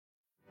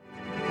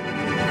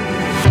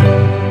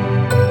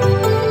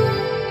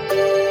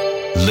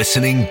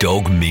Listening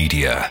Dog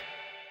Media.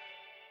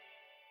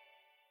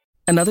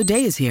 Another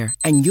day is here,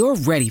 and you're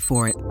ready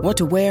for it. What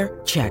to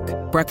wear? Check.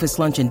 Breakfast,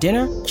 lunch, and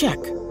dinner? Check.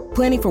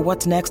 Planning for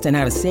what's next and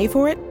how to save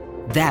for it?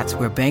 That's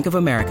where Bank of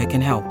America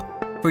can help.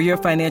 For your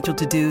financial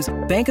to-dos,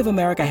 Bank of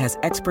America has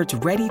experts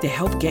ready to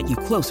help get you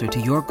closer to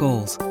your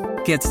goals.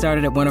 Get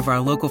started at one of our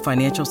local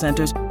financial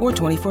centers or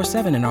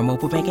 24/7 in our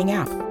mobile banking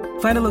app.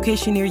 Find a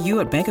location near you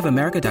at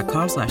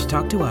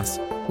bankofamerica.com/talktous.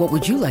 What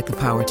would you like the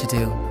power to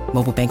do?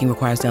 Mobile banking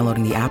requires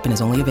downloading the app and is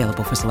only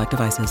available for select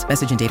devices.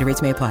 Message and data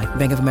rates may apply.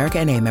 Bank of America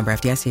N.A., member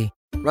FDIC.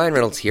 Ryan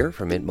Reynolds here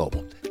from Mint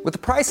Mobile. With the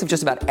price of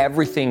just about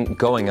everything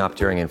going up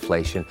during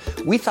inflation,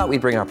 we thought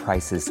we'd bring our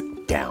prices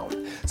down.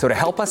 So to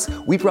help us,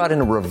 we brought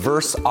in a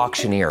reverse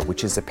auctioneer,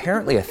 which is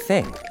apparently a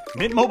thing.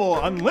 Mint Mobile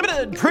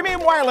Unlimited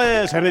Premium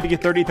Wireless. How to get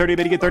 30, 30,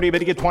 bit to get 30, bit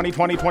to get 20,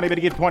 20, 20, bit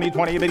to get 20,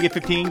 20, bit to get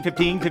 15,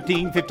 15,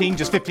 15, 15,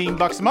 just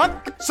 $15 a month?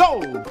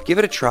 Sold! Give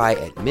it a try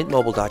at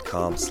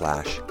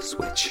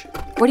mintmobile.com/switch.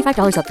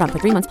 $45 up front for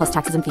 3 months plus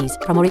taxes and fees.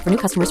 Promo rate for new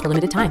customers for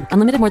limited time.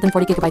 Unlimited more than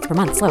 40 gigabytes per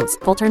month. Slows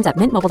full terms at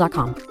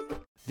mintmobile.com.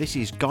 This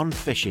is Gone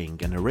Fishing,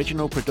 an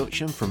original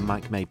production from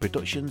Mike May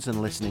Productions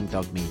and Listening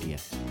Dog Media.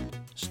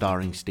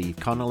 Starring Steve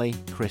Connolly,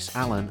 Chris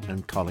Allen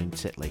and Colin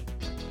Titley.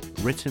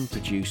 Written,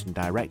 produced and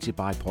directed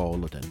by Paul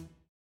Ludden.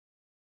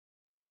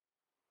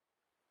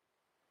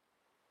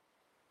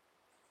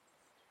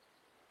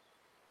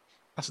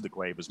 That's the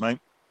quavers, mate.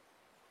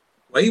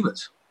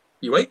 Quavers?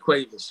 You ate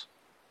quavers?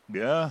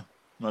 Yeah,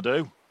 I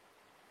do.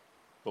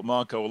 But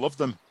Marco will love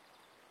them.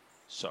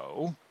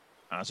 So,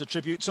 as a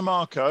tribute to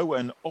Marco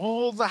and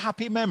all the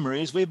happy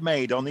memories we've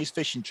made on these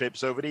fishing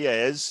trips over the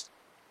years,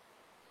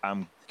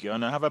 I'm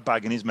gonna have a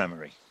bag in his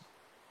memory.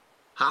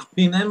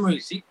 Happy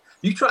memories?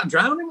 You tried to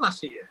drown him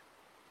last year.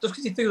 Just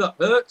because he threw that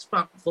bird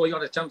spat before you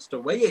had a chance to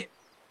weigh it.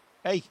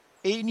 Hey,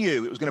 he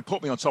knew it was going to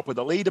put me on top of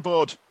the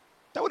leaderboard.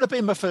 That would have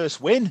been my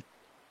first win.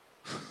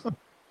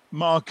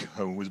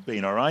 Marco was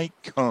being all right.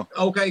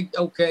 Okay.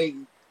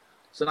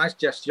 It's a nice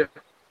gesture.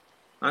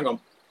 Hang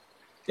on.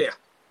 Here,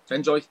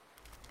 enjoy.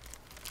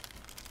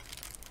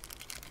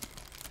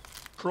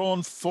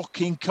 Prawn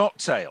fucking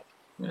cocktail.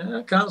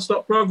 Yeah, can't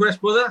stop progress,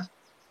 brother.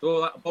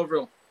 Throw that above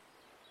room.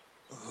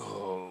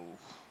 Oh.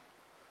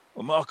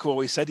 Well, Marco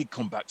always said he'd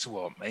come back to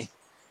haunt me.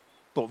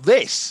 But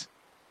this,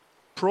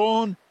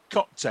 prawn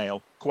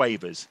cocktail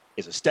quavers,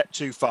 is a step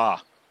too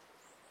far.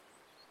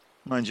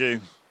 Mind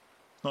you,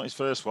 not his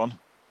first one.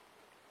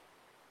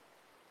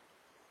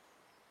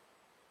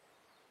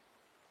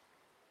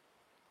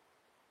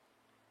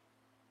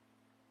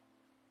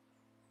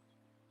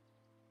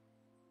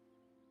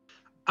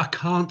 I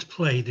can't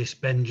play this,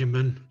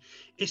 Benjamin.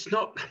 It's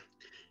not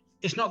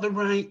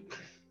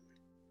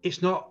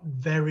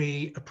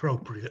very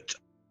appropriate.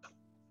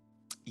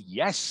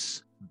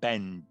 Yes,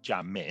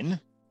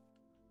 Benjamin.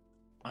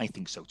 I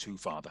think so too,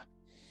 Father.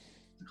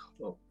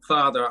 Well,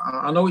 Father,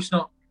 I know it's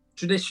not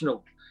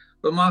traditional,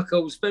 but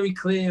Marco was very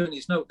clear in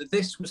his note that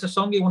this was the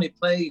song he wanted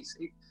played.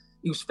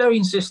 He was very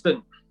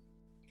insistent.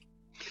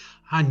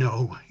 I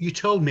know, you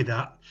told me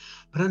that,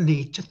 but I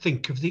need to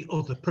think of the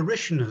other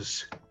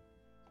parishioners.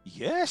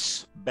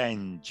 Yes,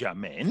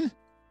 Benjamin.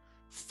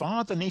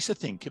 Father needs to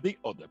think of the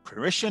other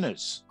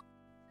parishioners.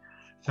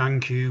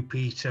 Thank you,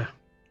 Peter.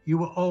 You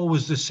were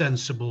always the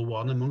sensible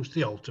one amongst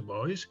the altar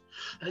boys.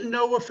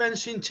 No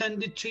offence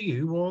intended to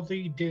you or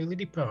the dearly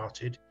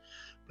departed,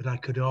 but I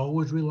could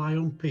always rely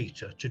on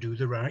Peter to do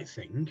the right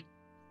thing.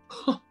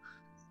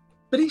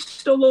 But he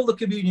stole all the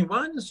communion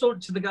wine and sold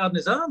it to the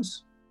Gardener's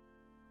Arms.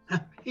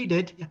 He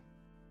did, yeah.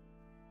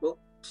 Well,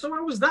 so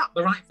how was that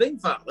the right thing,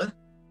 Father?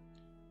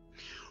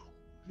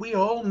 We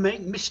all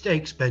make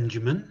mistakes,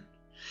 Benjamin.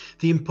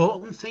 The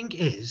important thing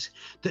is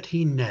that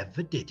he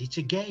never did it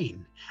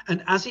again.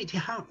 And as it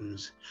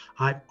happens,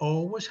 I've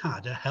always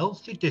had a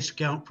healthy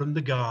discount from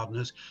the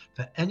gardeners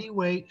for any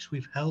wakes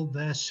we've held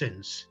there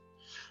since.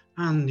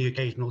 And the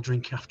occasional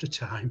drink after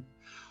time.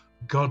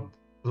 God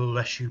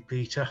bless you,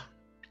 Peter.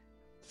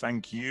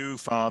 Thank you,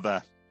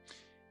 Father.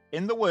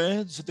 In the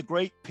words of the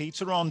great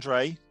Peter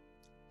Andre,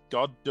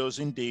 God does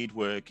indeed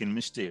work in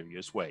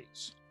mysterious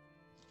ways.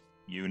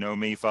 You know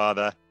me,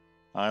 Father.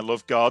 I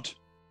love God,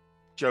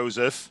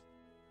 Joseph,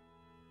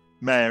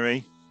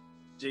 Mary,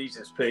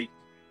 Jesus, Pete,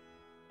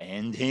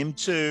 and him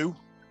too.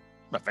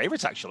 My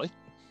favourite, actually.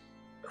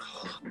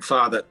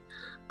 Father,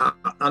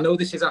 I know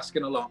this is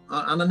asking a lot,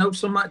 and I know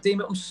some might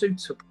deem it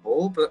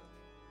unsuitable, but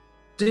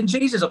didn't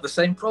Jesus have the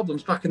same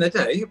problems back in the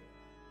day?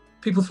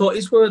 People thought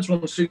his words were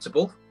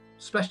unsuitable,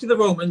 especially the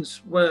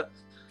Romans, where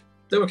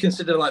they were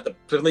considered like the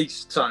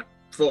police type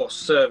force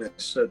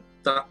service,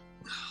 that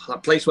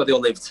place where they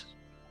all lived.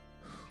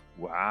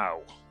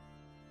 Wow.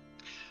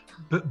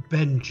 But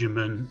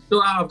Benjamin...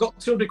 So I've got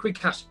 200 quid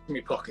cash in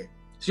my pocket.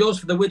 It's yours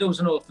for the Widows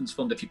and Orphans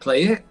Fund if you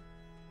play it.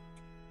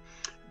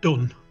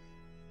 Done.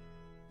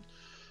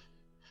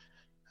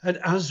 And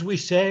as we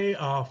say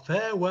our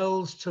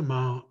farewells to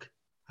Mark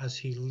as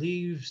he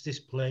leaves this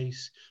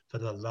place for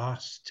the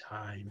last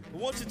time.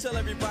 Won't you tell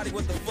everybody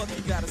what the fuck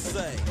you gotta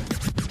say?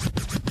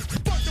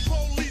 Fuck the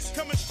police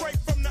coming straight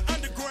from the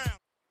underground.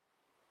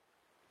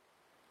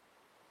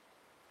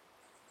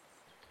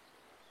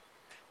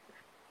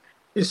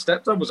 His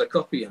stepdad was a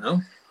copy, you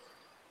know.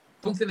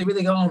 Don't think they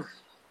really got on.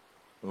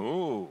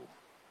 Oh,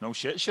 no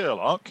shit,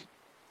 Sherlock.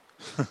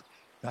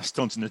 That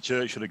stunt in the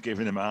church should have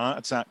given him a heart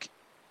attack.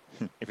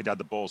 If he'd had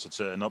the balls to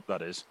turn up,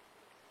 that is.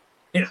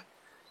 Yeah.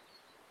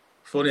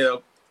 Funny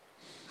though.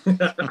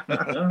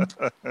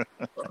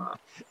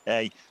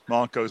 Hey,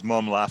 Marco's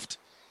mum laughed.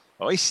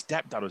 Oh, his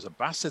stepdad was a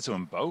bastard to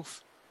them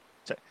both.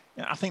 So,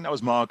 I think that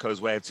was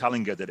Marco's way of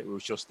telling her that it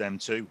was just them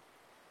two.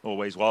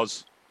 Always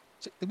was.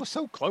 They were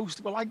so close.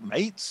 They were like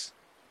mates.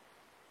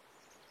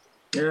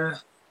 Yeah.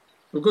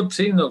 We're a good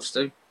team, those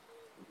two.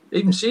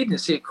 Even she didn't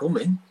see it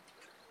coming.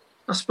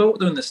 I spoke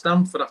to her in the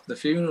Stamford after the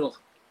funeral.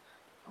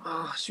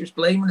 Oh, she was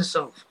blaming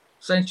herself,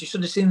 saying she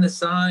should have seen the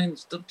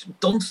signs,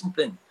 done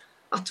something.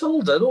 I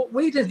told her, look,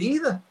 we didn't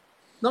either.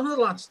 None of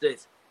the lads did.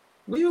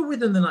 We were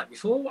with them the night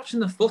before, watching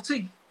the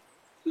footy.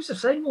 He was the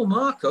same old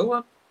Marco.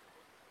 In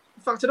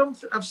fact,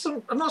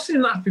 I've not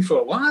seen that happy for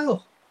a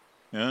while.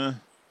 Yeah,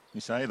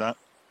 you say that.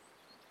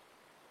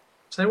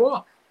 Say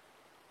what?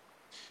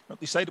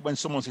 They say that when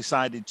someone's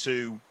decided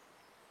to,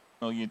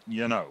 well,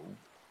 you know,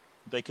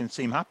 they can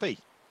seem happy,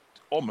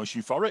 almost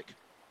euphoric.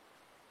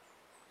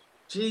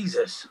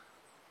 Jesus.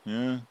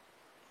 Yeah,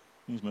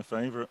 he's my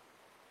favourite.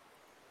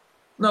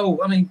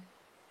 No, I mean,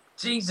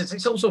 Jesus,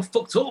 it's all so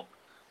fucked up.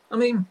 I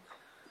mean,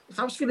 if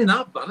I was feeling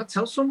that bad, I'd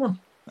tell someone.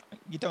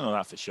 You don't know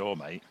that for sure,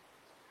 mate.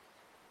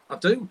 I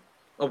do.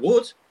 I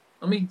would.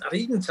 I mean, I'd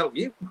even tell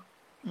you.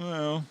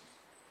 Well,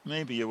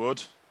 maybe you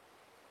would.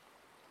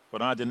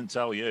 But I didn't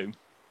tell you.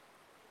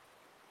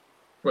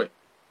 Wait,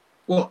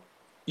 what?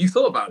 You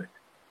thought about it?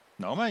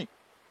 No, mate.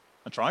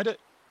 I tried it.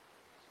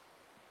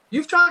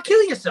 You've tried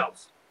killing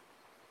yourself?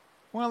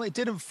 Well, it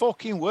didn't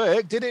fucking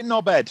work, did it,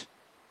 knobhead?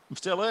 I'm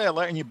still here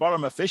letting you borrow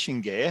my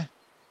fishing gear.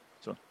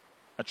 So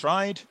I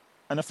tried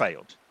and I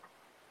failed.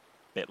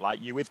 Bit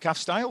like you with Kath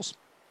Styles.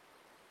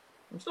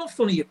 It's not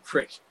funny, you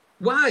prick.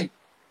 Why?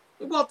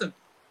 What the?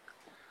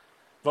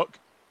 Fuck.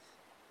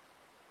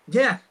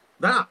 Yeah,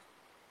 that.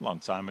 Long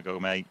time ago,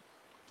 mate.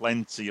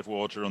 Plenty of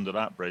water under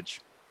that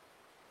bridge.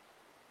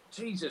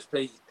 Jesus,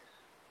 Pete.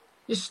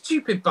 You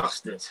stupid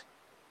bastard.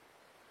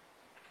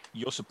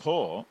 Your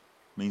support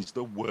means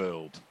the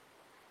world.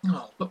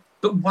 Oh,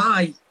 but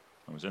why?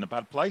 I was in a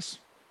bad place.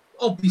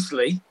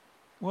 Obviously.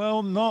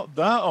 Well, not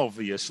that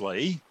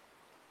obviously.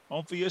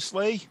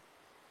 Obviously.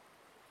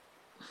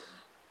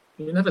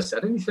 You never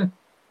said anything.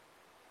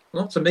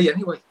 Not to me,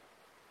 anyway.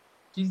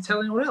 Did you tell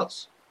anyone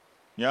else?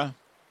 Yeah.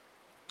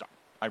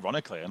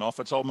 Ironically enough,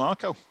 I told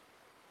Marco.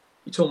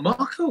 You told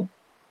Marco?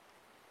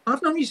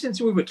 I've known you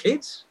since we were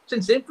kids,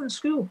 since infant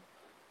school.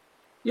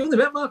 You only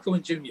met Marco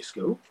in junior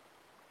school.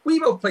 We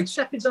both played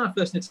Shepherds in our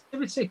first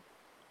nativity.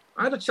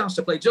 I had a chance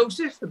to play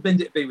Joseph and binned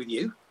it to be with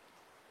you.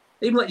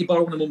 Even let you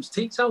borrow one of Mum's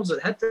tea towels as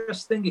a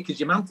headdress thingy because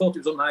your man thought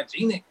it was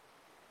unhygienic.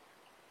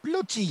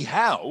 Bloody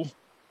hell.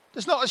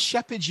 There's not a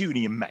Shepherd's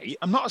Union, mate.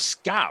 I'm not a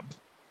scab.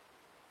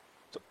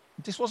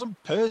 This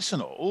wasn't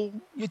personal.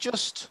 You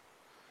just...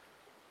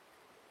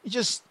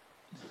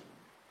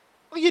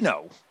 Well, you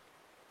know.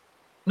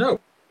 No,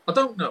 I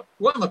don't know.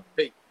 What am I,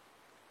 Pete?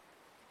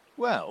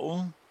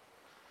 Well,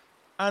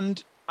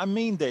 and I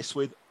mean this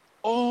with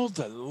all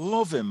the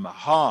love in my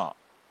heart.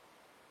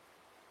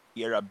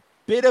 You're a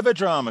bit of a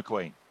drama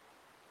queen.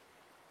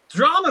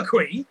 Drama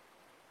queen?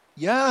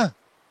 Yeah.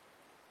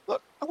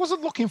 Look, I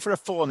wasn't looking for a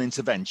full-on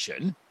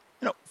intervention.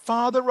 You know,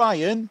 Father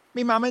Ryan,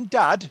 me mum and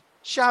dad,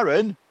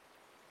 Sharon,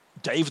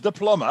 Dave the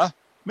plumber,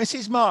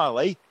 Mrs.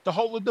 Marley, the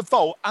whole of the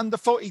vault and the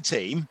footy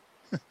team.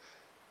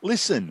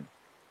 Listen,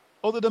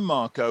 other than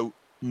Marco,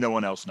 no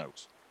one else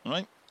knows, all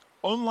right?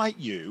 Unlike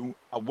you,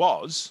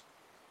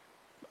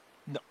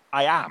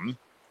 I am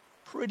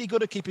pretty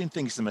good at keeping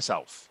things to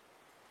myself.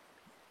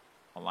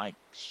 I like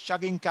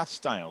shagging Kath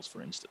Styles,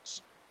 for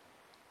instance.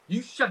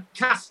 You shag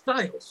Kath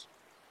Styles?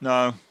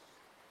 No,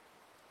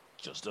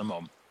 just a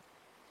mum.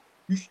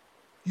 You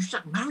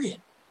shag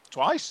Marion?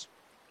 Twice.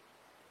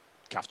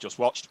 Kath just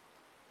watched.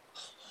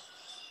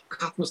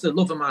 Kath was the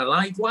love of my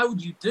life. Why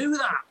would you do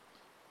that?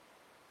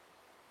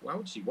 Why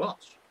would she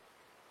watch?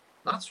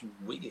 That's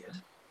weird.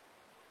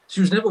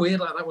 She was never weird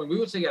like that when we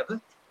were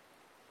together.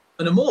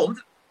 And her mum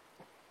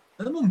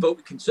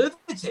voted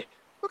Conservative.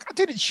 Look, I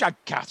didn't shag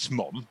Kath's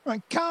mum.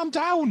 Right, calm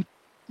down.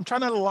 I'm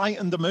trying to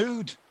lighten the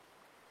mood.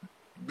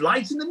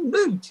 Lighten the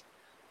mood?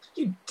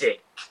 You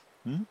dick.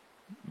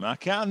 I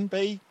can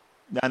be.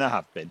 And I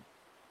have been.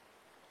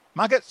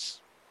 Maggots.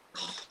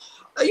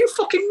 Are you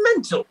fucking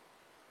mental?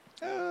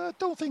 I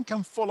don't think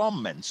I'm full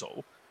on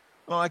mental.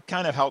 Well, I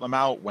kind of help them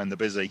out when they're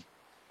busy.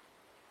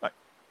 Like,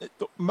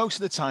 most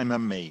of the time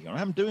I'm me, or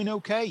I'm doing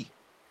okay.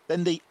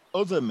 Then the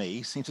other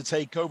me seems to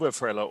take over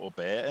for a little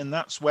bit, and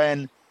that's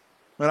when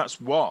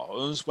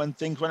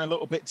things went a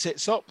little bit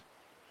tits up.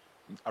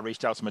 I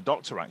reached out to my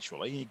doctor,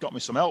 actually. He got me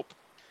some help.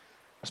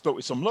 I spoke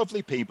with some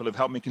lovely people who've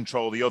helped me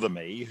control the other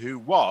me, who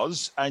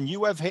was, and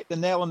you have hit the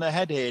nail on the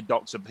head here,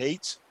 Dr.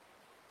 Pete,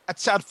 a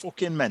tad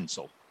fucking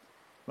mental.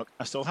 Look,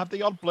 I still have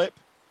the odd blip,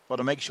 but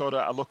I make sure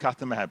that I look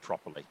after my head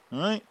properly, all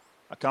right?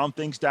 I calm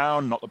things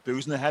down, not the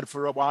booze in the head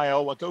for a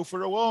while. I go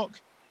for a walk.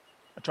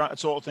 I try to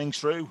talk things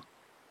through,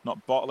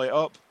 not bottle it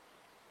up.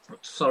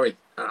 Sorry,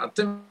 I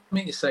didn't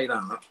mean to say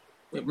that.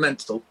 It's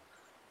mental.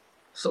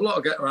 It's a lot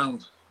to get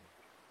around.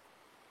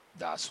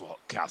 That's what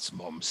Cat's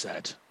mum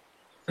said.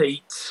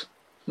 Pete,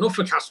 enough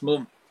for Cat's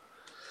mum.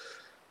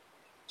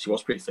 She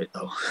was pretty fit,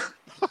 though.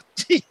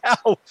 Bloody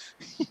hell,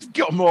 you've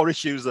got more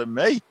issues than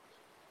me.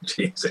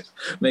 Jesus,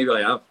 maybe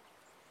I have.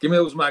 Give me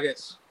those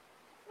maggots.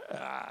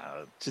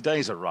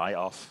 Today's a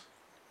write-off.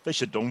 Fish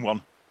had done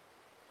one.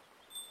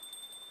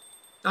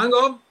 Hang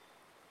on.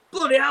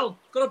 Bloody hell,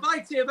 got a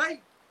bite here,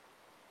 mate.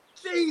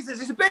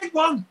 Jesus, it's a big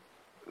one.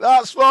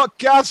 That's what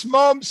Cat's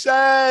mum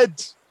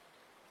said.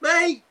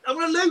 Mate, I'm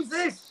going to lose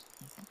this.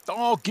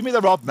 Oh, give me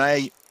the rod,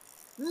 mate.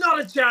 Not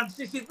a chance.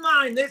 This is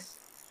mine, this.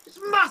 It's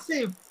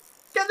massive.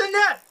 Get the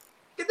net.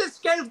 Get the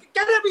scales.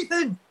 Get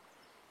everything.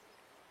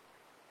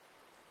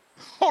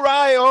 All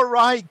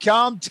right.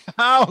 Calm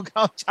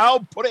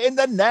down. Put it in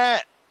the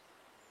net.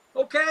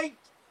 Okay.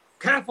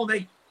 Careful,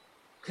 mate.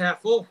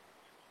 Careful.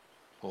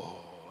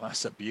 Oh,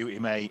 that's a beauty,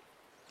 mate.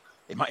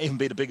 It might even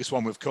be the biggest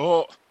one we've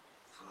caught.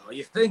 Oh,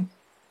 you think?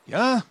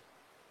 Yeah.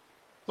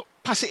 Look,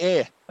 pass it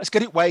here. Let's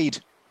get it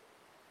weighed.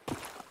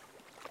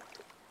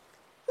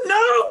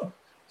 No!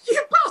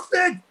 You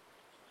bastard!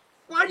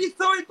 Why'd you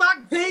throw it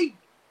back, Pete?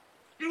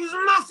 It was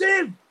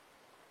massive!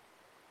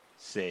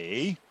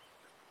 See?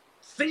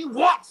 See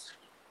what?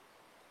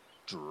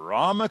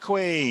 Drama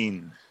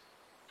Queen.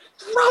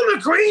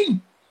 Drama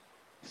Queen!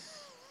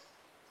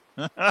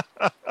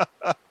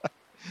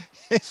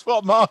 It's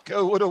what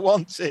Marco would have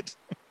wanted.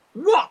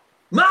 What?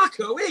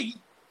 Marco, he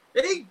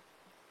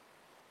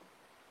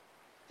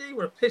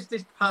would have pissed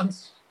his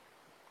pants.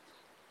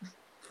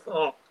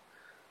 Fuck.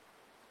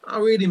 I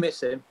really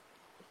miss him.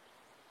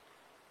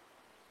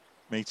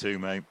 Me too,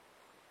 mate.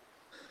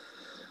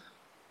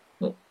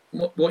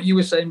 What you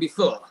were saying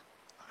before?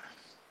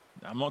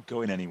 I'm not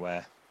going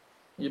anywhere.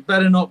 You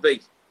better not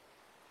be.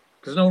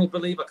 Because no one will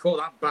believe I caught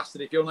that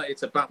bastard if you're not here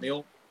to back me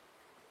up.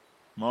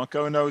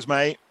 Marco knows,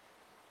 mate.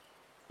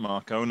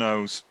 Marco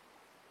knows.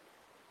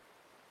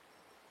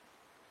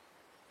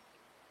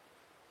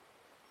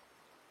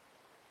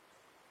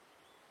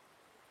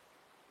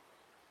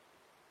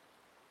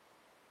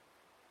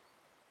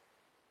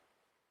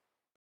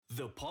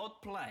 The Pod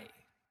Play.